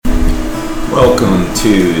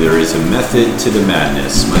to There is a Method to the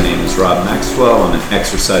Madness. My name is Rob Maxwell. I'm an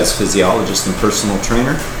exercise physiologist and personal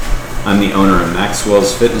trainer. I'm the owner of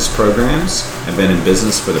Maxwell's Fitness Programs. I've been in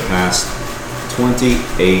business for the past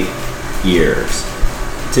 28 years.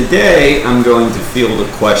 Today, I'm going to field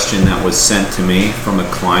a question that was sent to me from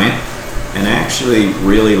a client, and I actually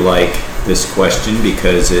really like this question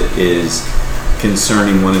because it is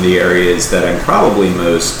concerning one of the areas that I'm probably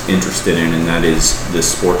most interested in, and that is the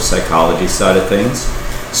sports psychology side of things.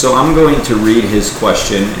 So I'm going to read his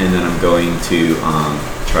question, and then I'm going to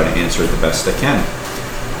try to answer it the best I can.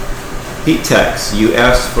 He texts, you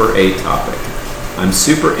asked for a topic. I'm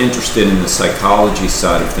super interested in the psychology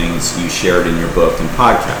side of things you shared in your book and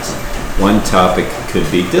podcast. One topic could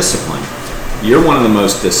be discipline. You're one of the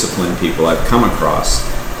most disciplined people I've come across.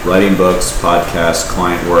 Writing books, podcasts,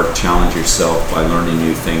 client work, challenge yourself by learning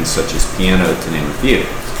new things such as piano, to name a few.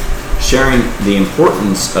 Sharing the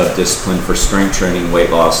importance of discipline for strength training, weight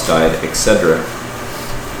loss, diet, etc.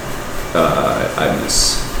 I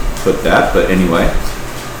misput that, but anyway.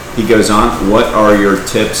 He goes on, what are your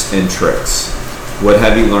tips and tricks? What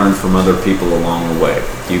have you learned from other people along the way?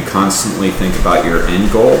 Do you constantly think about your end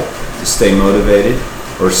goal to stay motivated,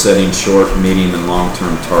 or setting short, medium, and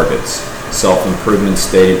long-term targets? Self-improvements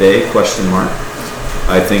day to day, ?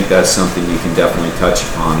 I think that's something you can definitely touch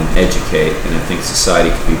upon and educate, and I think society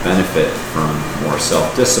could be benefit from more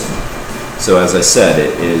self-discipline. So as I said,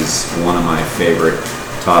 it is one of my favorite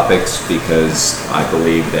topics because I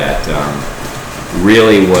believe that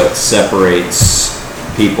really what separates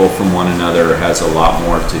people from one another has a lot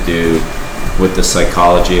more to do with the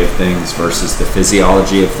psychology of things versus the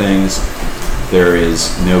physiology of things. There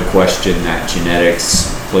is no question that genetics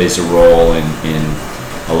plays a role in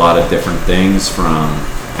a lot of different things, from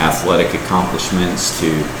athletic accomplishments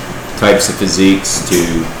to types of physiques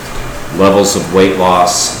to levels of weight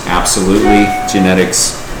loss. Absolutely,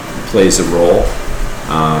 genetics plays a role.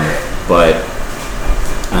 But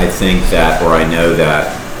I think that, or I know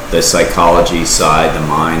that, the psychology side, the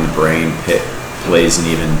mind, the brain plays an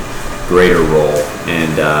even greater role.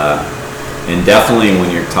 And definitely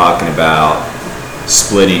when you're talking about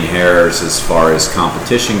splitting hairs as far as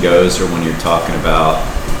competition goes, or when you're talking about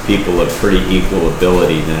people of pretty equal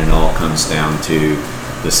ability, then it all comes down to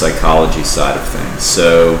the psychology side of things.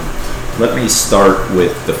 So let me start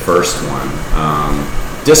with the first one,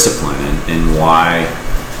 discipline, and why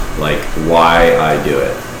I do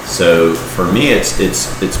it. So for me,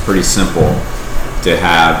 it's pretty simple to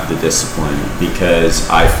have the discipline because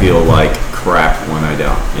I feel like crap when I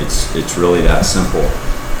don't. It's really that simple.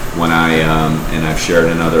 When and I've shared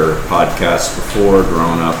in other podcasts before,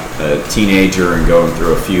 growing up a teenager and going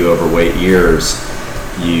through a few overweight years,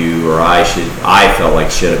 I felt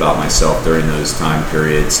like shit about myself during those time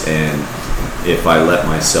periods, and if I let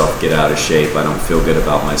myself get out of shape, I don't feel good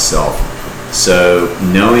about myself. So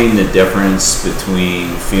knowing the difference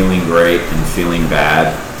between feeling great and feeling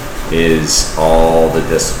bad is all the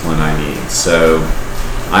discipline I need. So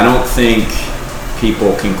I don't think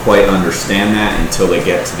people can quite understand that until they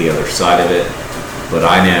get to the other side of it. But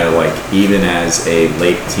I know, like, even as a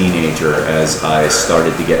late teenager, as I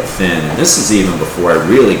started to get thin, and this is even before I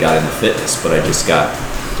really got into fitness, but I just got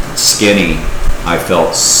skinny, I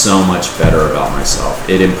felt so much better about myself.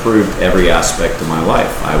 It improved every aspect of my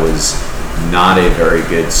life. I was not a very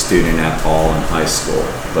good student at all in high school,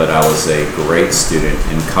 but I was a great student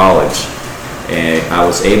in college. And I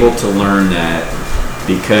was able to learn that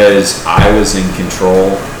because I was in control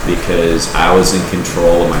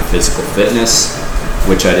of my physical fitness,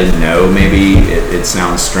 which I didn't know. Maybe it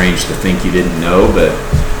sounds strange to think you didn't know, but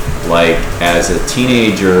like as a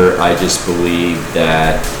teenager, I just believed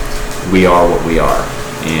that we are what we are.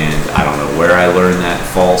 And I don't know where I learned that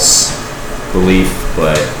false belief,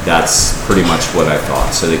 but that's pretty much what I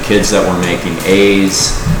thought. So the kids that were making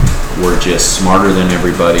A's were just smarter than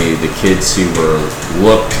everybody. The kids who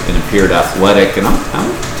looked and appeared athletic, and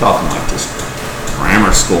I'm talking like just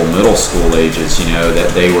grammar school, middle school ages,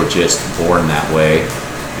 that they were just born that way.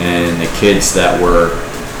 And the kids that were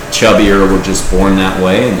chubbier were just born that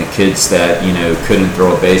way, and the kids that couldn't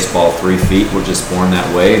throw a baseball 3 feet were just born that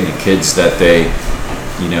way, and the kids that they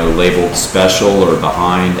labeled special or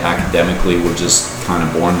behind academically were just kind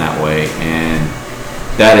of born that way. And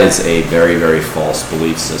that is a very, very false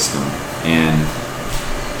belief system. And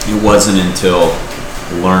it wasn't until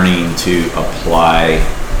learning to apply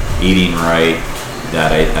eating right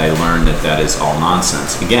that I learned that is all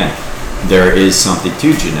nonsense. Again, there is something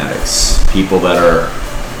to genetics. People that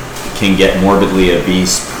can get morbidly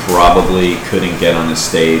obese probably couldn't get on a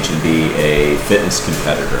stage and be a fitness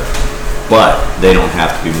competitor, but they don't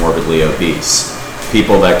have to be morbidly obese.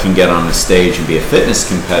 people that can get on the stage and be a fitness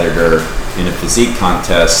competitor in a physique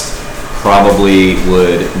contest probably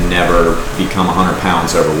would never become 100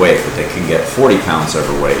 pounds overweight, but they can get 40 pounds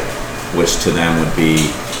overweight, which to them would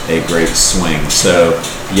be a great swing. So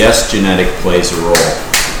yes, genetic plays a role,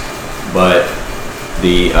 but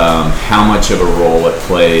the how much of a role it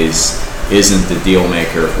plays isn't the deal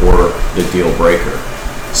maker or the deal breaker.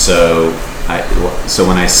 So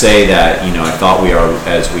when I say that, I thought we are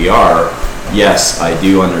as we are, yes, I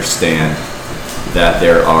do understand that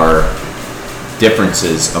there are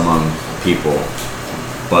differences among people,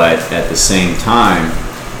 but at the same time,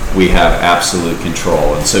 we have absolute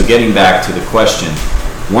control. And so getting back to the question,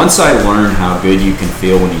 once I learned how good you can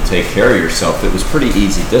feel when you take care of yourself, it was pretty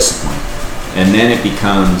easy discipline. And then it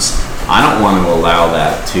becomes, I don't want to allow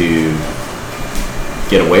that to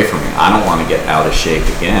get away from me. I don't want to get out of shape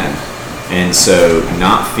again. And so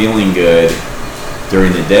not feeling good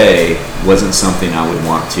during the day wasn't something I would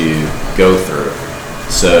want to go through.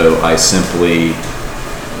 So I simply,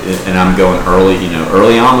 and I'm going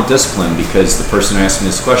early on with discipline, because the person who asked me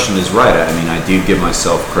this question is right. I mean, I do give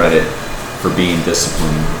myself credit for being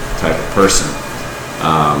disciplined type of person.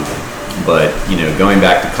 But going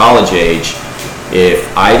back to college age, if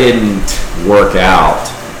I didn't work out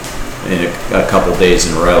in a couple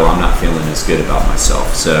days in a row, I'm not feeling as good about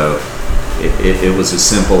myself. So it was as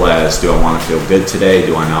simple as, do I want to feel good today?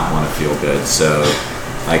 Do I not want to feel good? So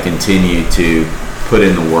I continue to put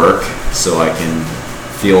in the work so I can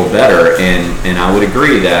feel better. And I would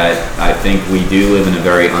agree that I think we do live in a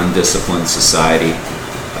very undisciplined society.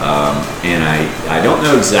 And I don't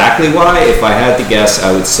know exactly why. If I had to guess,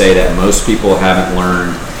 I would say that most people haven't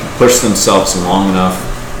pushed themselves long enough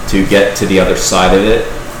to get to the other side of it,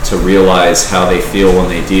 to realize how they feel when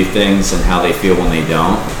they do things and how they feel when they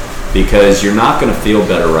don't. Because you're not going to feel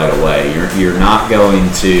better right away. You're not going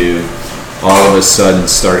to all of a sudden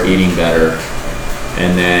start eating better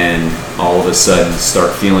and then all of a sudden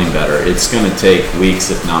start feeling better. It's going to take weeks,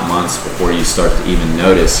 if not months, before you start to even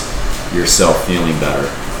notice yourself feeling better.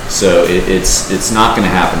 So it's not going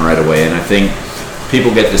to happen right away. And I think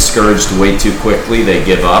people get discouraged way too quickly. They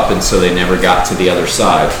give up, and so they never got to the other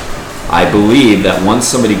side. I believe that once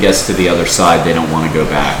somebody gets to the other side, they don't want to go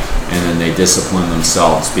back, and then they discipline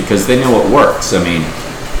themselves because they know it works. I mean,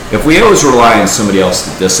 if we always rely on somebody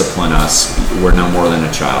else to discipline us, we're no more than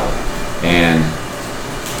a child, and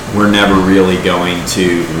we're never really going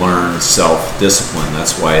to learn self-discipline.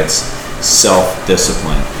 That's why it's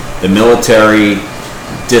self-discipline. The military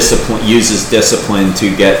uses discipline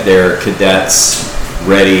to get their cadets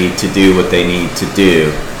ready to do what they need to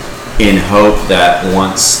do, in hope that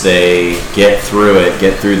once they get through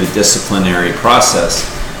the disciplinary process,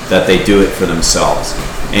 that they do it for themselves.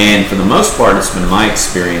 And for the most part, it's been my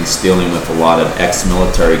experience dealing with a lot of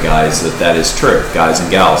ex-military guys that is true, guys and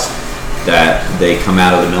gals, that they come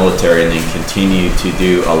out of the military and then continue to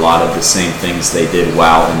do a lot of the same things they did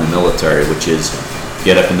while in the military, which is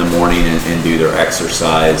get up in the morning and do their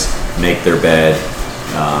exercise, make their bed,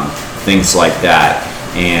 things like that.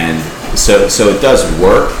 And so it does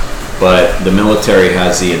work, but the military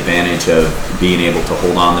has the advantage of being able to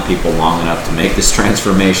hold on to people long enough to make this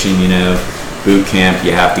transformation. Boot camp,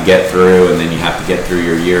 you have to get through, and then you have to get through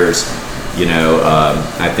your years.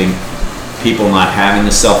 I think people not having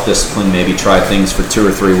the self-discipline maybe try things for 2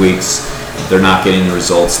 or 3 weeks. They're not getting the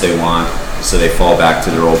results they want, so they fall back to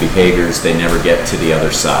their old behaviors. They never get to the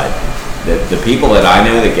other side. The people that I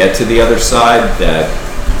know that get to the other side, that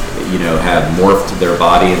have morphed their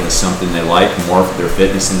body into something they like, morphed their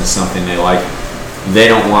fitness into something they like, they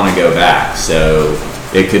don't want to go back. So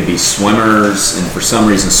it could be swimmers, and for some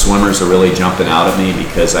reason swimmers are really jumping out at me,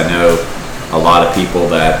 because I know a lot of people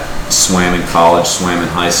that swam in college, swam in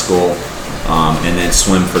high school, and then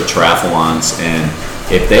swim for triathlons, and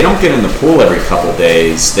if they don't get in the pool every couple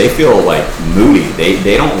days, they feel like moody.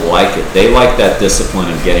 They don't like it. They like that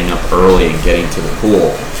discipline of getting up early and getting to the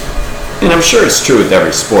pool. And I'm sure it's true with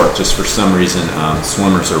every sport. Just for some reason,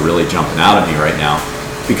 swimmers are really jumping out at me right now,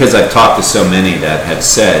 because I've talked to so many that have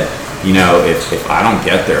said, if I don't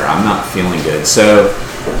get there, I'm not feeling good. So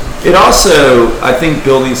it also, I think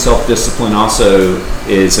building self-discipline also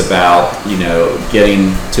is about,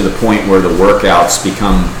 getting to the point where the workouts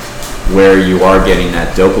become where you are getting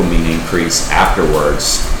that dopamine increase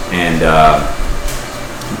afterwards. And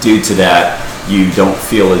due to that, you don't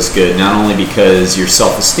feel as good, not only because your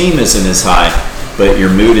self-esteem isn't as high, but your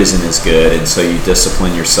mood isn't as good, and so you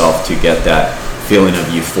discipline yourself to get that feeling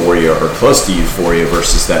of euphoria or close to euphoria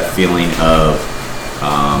versus that feeling of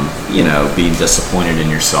being disappointed in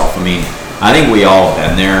yourself. I mean, I think we all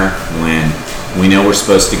been there when we know we're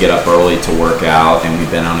supposed to get up early to work out, and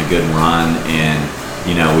we've been on a good run, and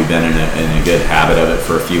we've been in a good habit of it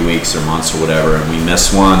for a few weeks or months or whatever, and we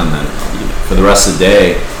miss one, and then for the rest of the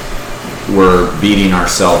day, we're beating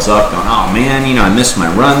ourselves up, going, oh man, I missed my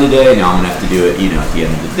run today. Now I'm gonna have to do it, at the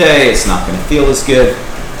end of the day. It's not gonna feel as good.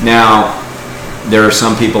 Now, there are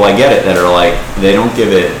some people, I get it, that are like, they don't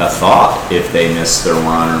give it a thought if they miss their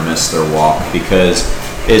run or miss their walk, because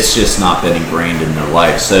it's just not been ingrained in their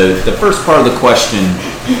life. So the first part of the question,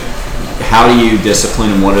 how do you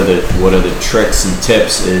discipline and what are the tricks and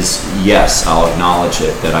tips, is yes, I'll acknowledge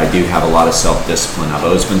it, that I do have a lot of self-discipline. I've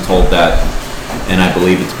always been told that, and I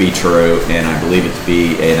believe it to be true, and I believe it to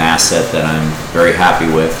be an asset that I'm very happy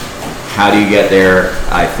with. How do you get there?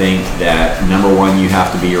 I think that number one, you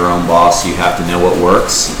have to be your own boss. You have to know what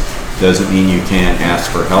works. Doesn't mean you can't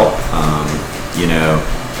ask for help.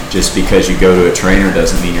 Just because you go to a trainer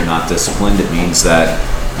doesn't mean you're not disciplined. It means that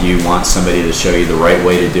you want somebody to show you the right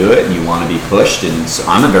way to do it, and you want to be pushed. And so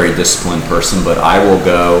I'm a very disciplined person, but I will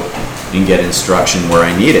go and get instruction where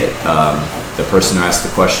I need it. The person who asked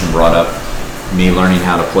the question brought up me learning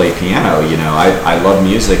how to play piano. I love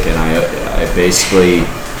music, and I basically,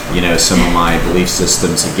 some of my belief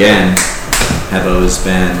systems, again, have always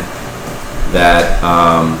been that,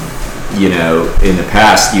 in the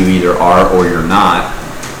past, you either are or you're not.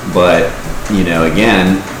 But,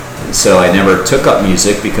 again, so I never took up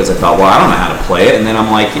music because I thought, well, I don't know how to play it. And then I'm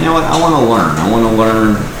like, you know what, I want to learn. I want to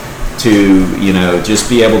learn to, just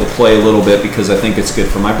be able to play a little bit because I think it's good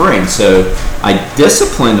for my brain. So I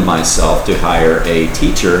disciplined myself to hire a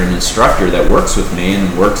teacher, an instructor that works with me and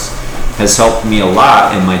has helped me a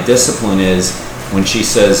lot. And my discipline is, when she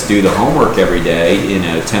says do the homework every day,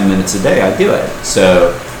 10 minutes a day, I do it.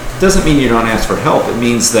 So it doesn't mean you don't ask for help. It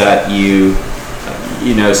means that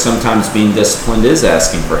sometimes being disciplined is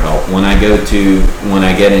asking for help. When I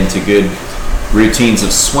get into good routines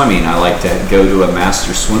of swimming, I like to go to a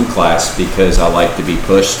master swim class because I like to be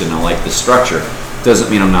pushed and I like the structure. It doesn't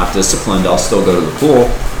mean I'm not disciplined. I'll still go to the pool.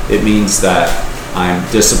 It means that I'm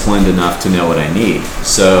disciplined enough to know what I need.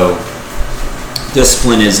 So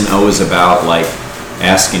discipline isn't always about like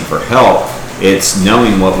asking for help. It's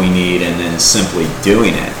knowing what we need and then simply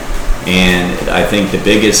doing it. And I think the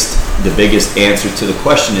biggest answer to the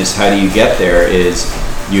question is, how do you get there, is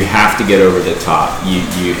you have to get over the top.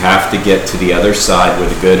 You have to get to the other side where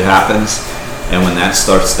the good happens. And when that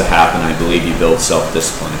starts to happen, I believe you build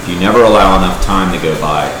self-discipline. If you never allow enough time to go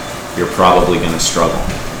by, you're probably going to struggle.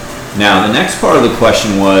 Now, the next part of the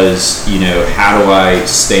question was, how do I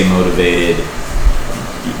stay motivated?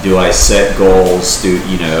 Do I set goals?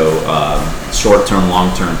 Short-term,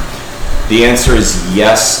 long-term? The answer is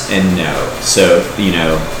yes and no. So,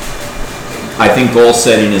 I think goal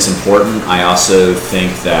setting is important. I also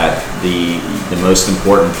think that the most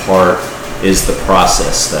important part is the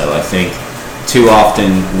process, though. I think too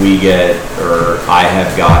often I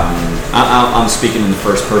have gotten, I'm speaking in the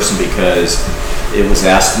first person because it was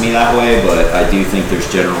asked to me that way, but I do think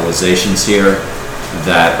there's generalizations here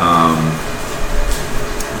that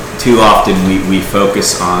too often we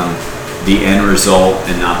focus on the end result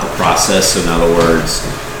and not the process. So in other words,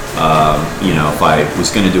 if I was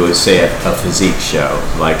going to do a physique show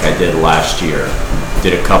like I did last year,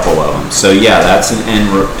 did a couple of them. So yeah, that's an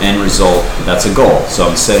end result. That's a goal. So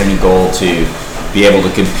I'm setting a goal to be able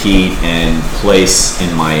to compete and place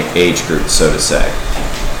in my age group, so to say.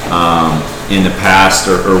 In the past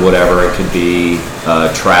or whatever, it could be a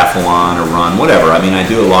triathlon, a run, whatever. I mean, I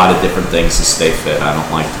do a lot of different things to stay fit. I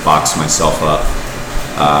don't like to box myself up.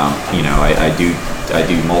 I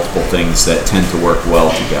do multiple things that tend to work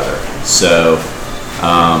well together. So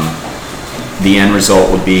the end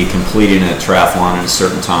result would be completing a triathlon in a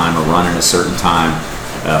certain time, a run in a certain time,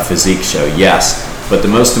 a physique show, yes. But the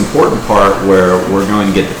most important part where we're going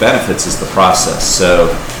to get the benefits is the process.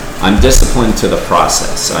 So I'm disciplined to the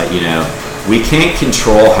process. We can't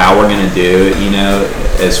control how we're going to do it.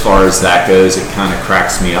 As far as that goes, it kind of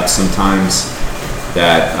cracks me up sometimes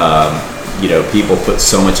that people put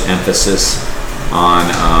so much emphasis on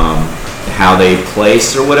how they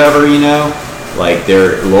place or whatever, like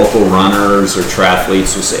their local runners or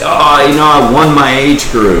triathletes will say, I won my age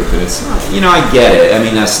group. And it's not, I get it. I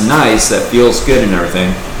mean, that's nice. That feels good and everything.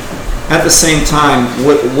 At the same time,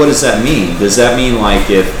 what does that mean? Does that mean like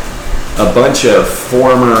if a bunch of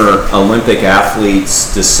former Olympic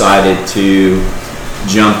athletes decided to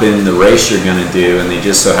jump in the race you're going to do and they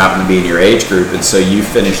just so happen to be in your age group, and so you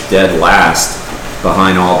finish dead last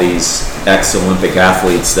behind all these ex-Olympic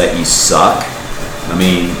athletes, that you suck? I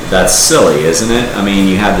mean, that's silly, isn't it? I mean,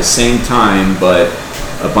 you have the same time, but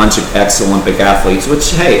a bunch of ex-Olympic athletes,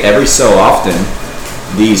 which, hey, every so often,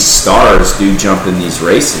 these stars do jump in these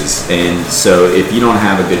races. And so if you don't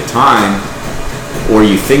have a good time, or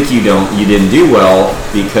you think you didn't do well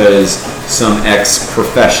because some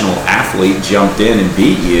ex-professional athlete jumped in and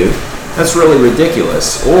beat you, that's really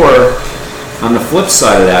ridiculous. Or on the flip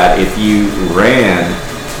side of that, if you ran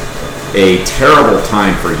a terrible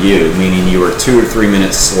time for you, meaning you were 2 or 3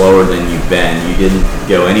 minutes slower than you've been, you didn't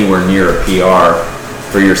go anywhere near a PR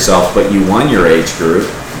for yourself, but you won your age group,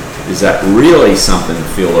 is that really something to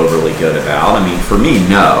feel overly good about? I mean, for me,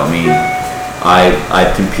 no. I mean,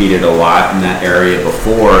 I've competed a lot in that area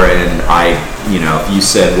before, and if you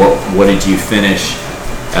said, what did you finish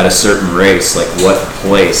at a certain race, like what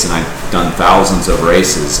place, and I've done thousands of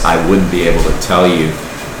races, I wouldn't be able to tell you.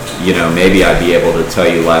 Maybe I'd be able to tell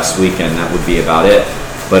you last weekend, that would be about it.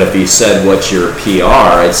 But if you said, what's your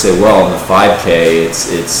PR, I'd say, well, in the 5K,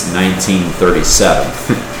 it's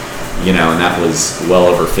 1937. And that was well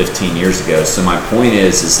over 15 years ago. So my point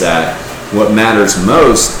is that what matters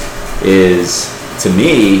most to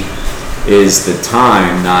me, is the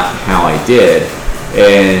time, not how I did.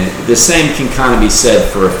 And the same can kind of be said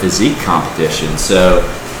for a physique competition. So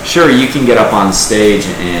sure, you can get up on stage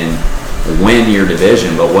and win your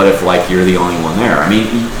division, but what if you're the only one there? I mean,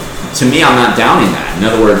 to me, I'm not downing that. In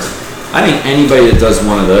other words, I think anybody that does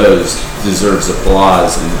one of those deserves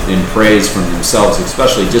applause and praise from themselves,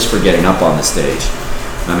 especially just for getting up on the stage.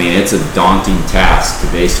 I mean, it's a daunting task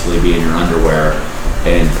to basically be in your underwear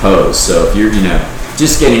and pose. So if you're,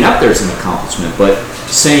 just getting up there is an accomplishment, but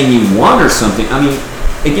saying you won or something, I mean,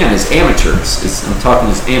 again, as amateurs, I'm talking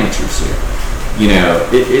as amateurs here.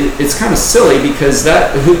 It's kind of silly because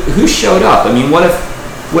who showed up? I mean, what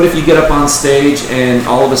if you get up on stage and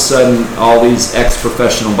all of a sudden all these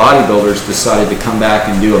ex-professional bodybuilders decided to come back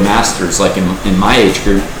and do a masters, like in my age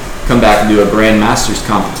group, come back and do a grand masters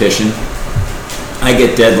competition. I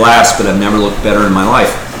get dead last, but I've never looked better in my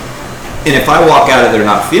life. And if I walk out of there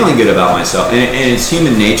not feeling good about myself, and it's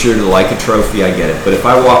human nature to like a trophy, I get it. But if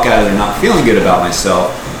I walk out of there not feeling good about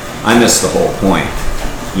myself, I miss the whole point.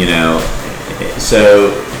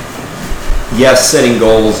 So yes, setting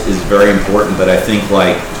goals is very important, but I think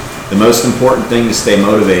the most important thing to stay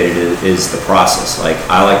motivated is the process.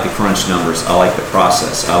 I like to crunch numbers. I like the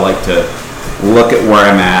process. I like to look at where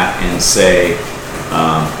I'm at and say,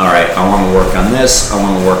 all right, I want to work on this. I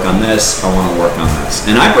want to work on this. I want to work on this.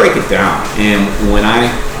 And I break it down. And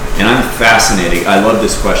I'm fascinated. I love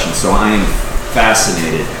this question. So I am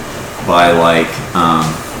fascinated by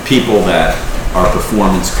people that are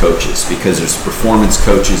performance coaches, because there's performance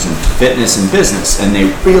coaches in fitness and business, and they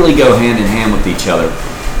really go hand in hand with each other.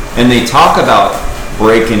 And they talk about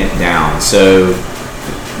breaking it down. So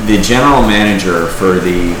the general manager for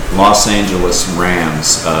the Los Angeles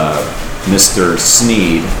Rams, Mr.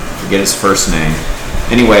 Snead, I forget his first name.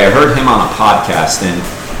 Anyway, I heard him on a podcast,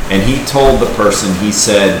 and he told the person, he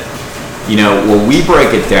said, well, we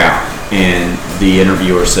break it down. And the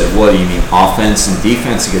interviewer said, what do you mean, offense and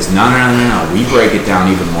defense? He goes, no, we break it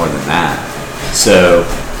down even more than that. So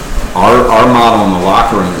our model in the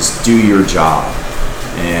locker room is do your job.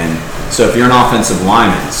 And so if you're an offensive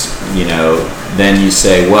lineman, then you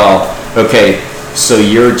say, well, okay, so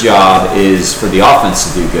your job is for the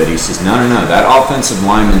offense to do good. He says, no, that offensive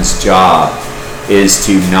lineman's job is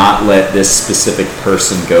to not let this specific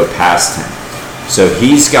person go past him. So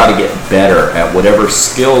he's got to get better at whatever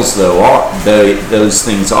skills those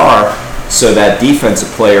things are, so that defensive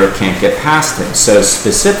player can't get past him. So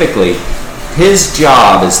specifically, his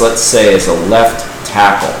job is, let's say, as a left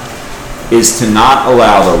tackle, is to not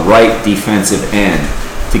allow the right defensive end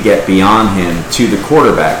to get beyond him to the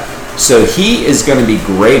quarterback. So he is going to be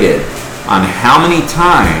graded on how many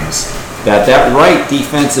times that right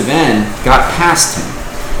defensive end got past him.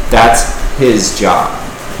 That's his job.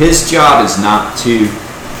 His job is not to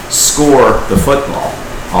score the football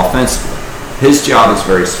offensively. His job is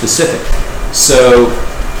very specific. So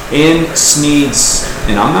in Snead's,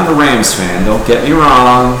 and I'm not a Rams fan, don't get me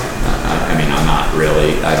wrong. I mean, I'm not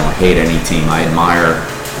really. I don't hate any team. I admire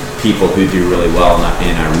people who do really well,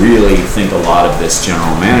 and I really think a lot of this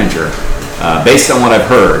general manager, based on what I've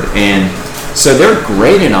heard. And so they're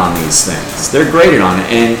graded on these things. They're graded on it.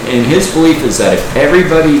 And his belief is that if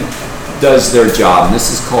everybody does their job, and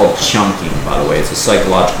this is called chunking, by the way. It's a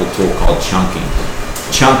psychological tool called chunking.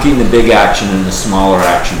 Chunking the big action into smaller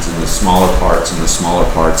actions, and the smaller parts,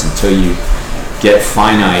 until you get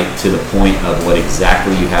finite to the point of what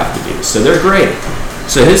exactly you have to do. So they're graded.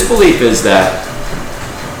 So his belief is that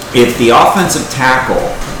if the offensive tackle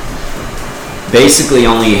basically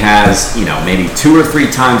only has, maybe 2 or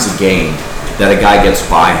 3 times a game that a guy gets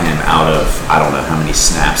by him out of, I don't know how many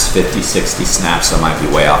snaps, 50, 60 snaps, I might be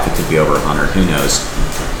way off, it could be over 100, who knows,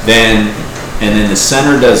 then and then the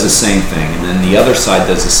center does the same thing, and then the other side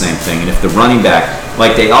does the same thing. And if the running back,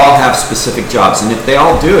 like they all have specific jobs, and if they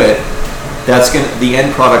all do it, the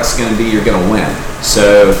end product's gonna be you're gonna win.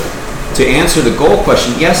 So to answer the goal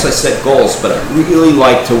question, yes, I set goals, but I really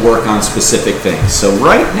like to work on specific things. So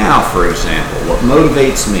right now, for example, what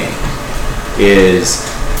motivates me is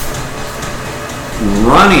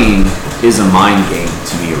running is a mind game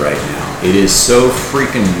to me right now. It is so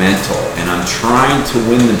freaking mental, and I'm trying to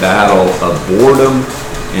win the battle of boredom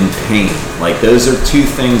and pain. Like those are two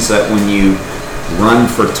things that when you run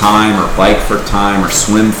for time or bike for time or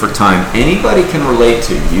swim for time, anybody can relate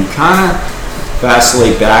to. You kind of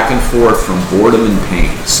vacillate back and forth from boredom and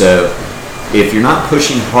pain. So if you're not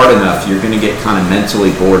pushing hard enough, you're going to get kind of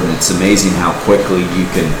mentally bored, and it's amazing how quickly you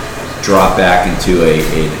can drop back into an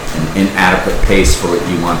inadequate pace for what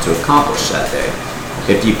you want to accomplish that day.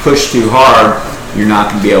 If you push too hard, you're not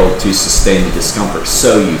going to be able to sustain the discomfort,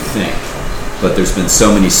 so you think. But there's been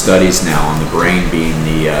so many studies now on the brain being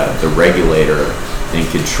the regulator and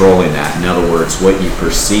controlling that. In other words, what you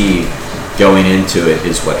perceive going into it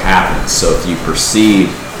is what happens. So if you perceive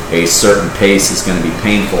a certain pace is going to be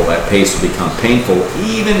painful, that pace will become painful,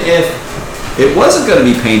 even if it wasn't going to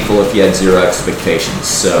be painful if you had zero expectations.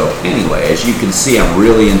 So anyway, as you can see, I'm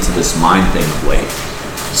really into this mind thing of late.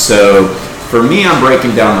 So for me, I'm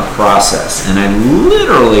breaking down the process, and I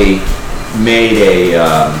literally made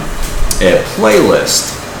a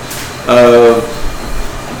playlist of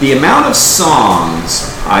the amount of songs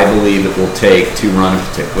I believe it will take to run a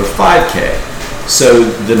particular 5K. So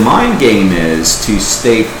the mind game is to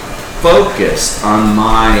stay focused on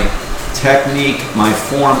my technique, my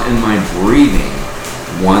form, and my breathing,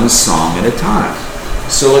 one song at a time.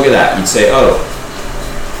 So look at that. You'd say, oh,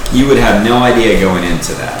 you would have no idea going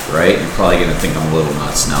into that, right? You're probably going to think I'm a little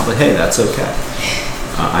nuts now, but hey, that's okay.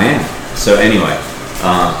 I am. So anyway,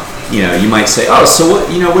 you might say, oh, so what?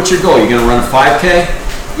 What's your goal? You're going to run a 5K?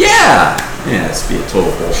 Yeah. That's be a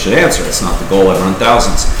total bullshit answer. That's not the goal. I run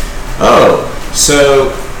thousands. Oh, so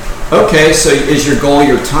okay. So is your goal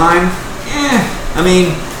your time? I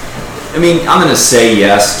mean, I'm going to say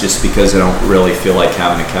yes, just because I don't really feel like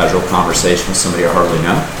having a casual conversation with somebody I hardly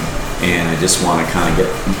know, and I just want to kind of get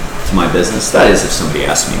to my business. That is, if somebody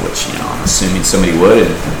asked me, which I'm assuming somebody would, and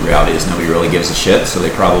the reality is nobody really gives a shit, so they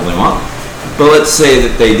probably won't. But let's say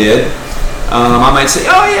that they did. I might say,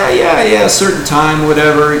 oh yeah, certain time,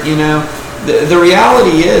 whatever. The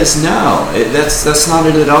reality is no, that's not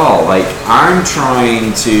it at all. Like I'm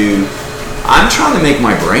trying to make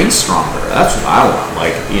my brain stronger. That's what I want.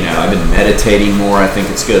 Like, I've been meditating more. I think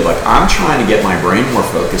it's good. Like, I'm trying to get my brain more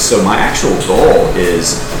focused. So my actual goal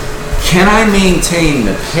is, can I maintain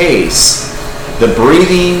the pace, the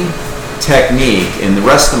breathing technique, and the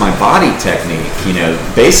rest of my body technique,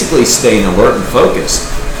 basically staying alert and focused,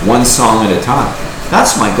 one song at a time.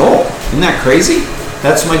 That's my goal. Isn't that crazy?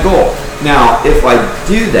 That's my goal. Now, if I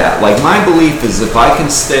do that, like my belief is if I can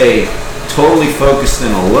stay totally focused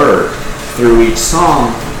and alert through each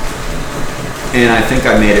song, and I think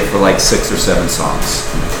I made it for like 6 or 7 songs,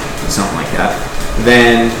 something like that,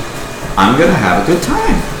 then I'm going to have a good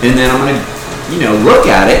time. And then I'm going to, look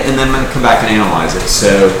at it, and then I'm going to come back and analyze it.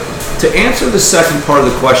 So to answer the second part of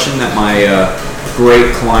the question that my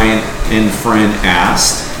great client and friend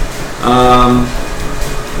asked,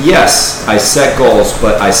 yes, I set goals,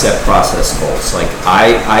 but I set process goals. Like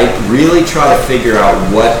I really try to figure out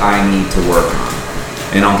what I need to work on.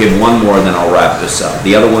 And I'll give one more, then I'll wrap this up.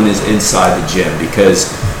 The other one is inside the gym,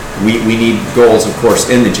 because we need goals, of course,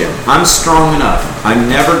 in the gym. I'm strong enough. I'm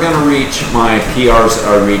never going to reach my PRs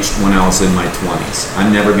that I reached when I was in my 20s.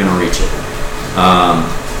 I'm never going to reach it.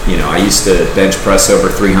 I used to bench press over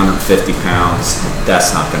 350 pounds.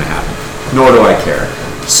 That's not going to happen. Nor do I care.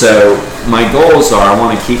 So my goals are, I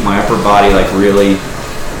want to keep my upper body like really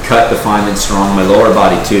cut, defined, and strong, my lower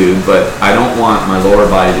body too, but I don't want my lower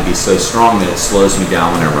body to be so strong that it slows me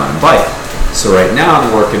down when I run and bike. So right now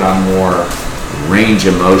I'm working on more range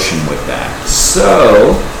of motion with that.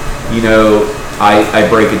 So, I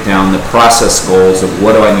break it down, the process goals of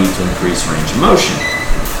what do I need to increase range of motion.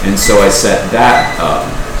 And so I set that up,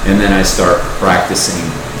 and then I start practicing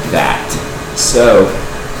that. So,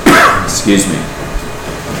 excuse me.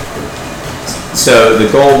 So the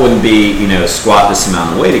goal wouldn't be, squat this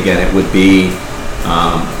amount of weight again. It would be,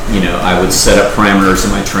 I would set up parameters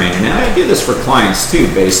in my training. And I do this for clients too,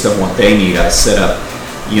 based on what they need. I set up,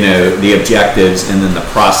 the objectives, and then the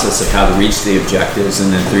process of how to reach the objectives.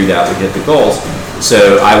 And then through that, we hit the goals.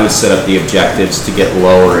 So I would set up the objectives to get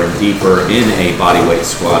lower and deeper in a bodyweight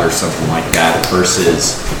squat or something like that,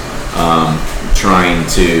 versus trying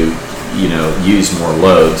to use more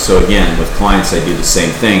load. So again, with clients, I do the same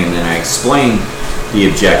thing, and then I explain the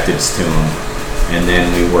objectives to them, and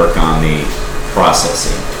then we work on the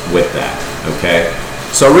processing with that. Okay.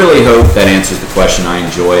 So I really hope that answers the question. I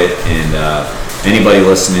enjoy it, and anybody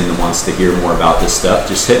listening that wants to hear more about this stuff,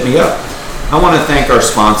 just hit me up. I want to thank our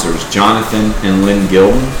sponsors, Jonathan and Lynn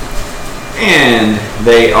Gilden, and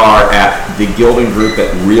they are at the Gilden Group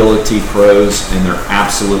at Realty Pros, and they're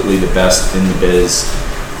absolutely the best in the biz.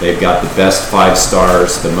 They've got the best 5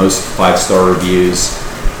 stars, the most 5-star reviews.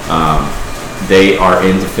 They are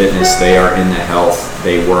into fitness, they are into health,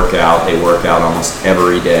 they work out almost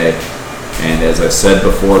every day. And as I've said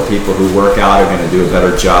before, people who work out are going to do a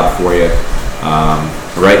better job for you.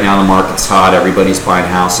 Right now the market's hot, everybody's buying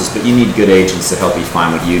houses, but you need good agents to help you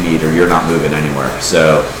find what you need, or you're not moving anywhere.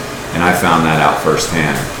 And I found that out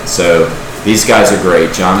firsthand. So these guys are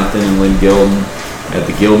great, Jonathan and Lynn Gilden at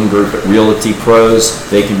the Gilden Group at Realty Pros.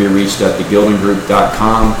 They can be reached at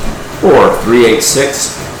thegildengroup.com or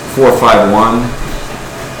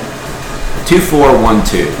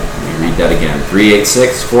 386-451-2412. Let me read that again,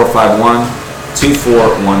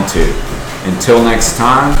 386-451-2412. Until next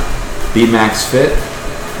time, be Max Fit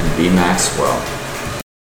and be Max Well.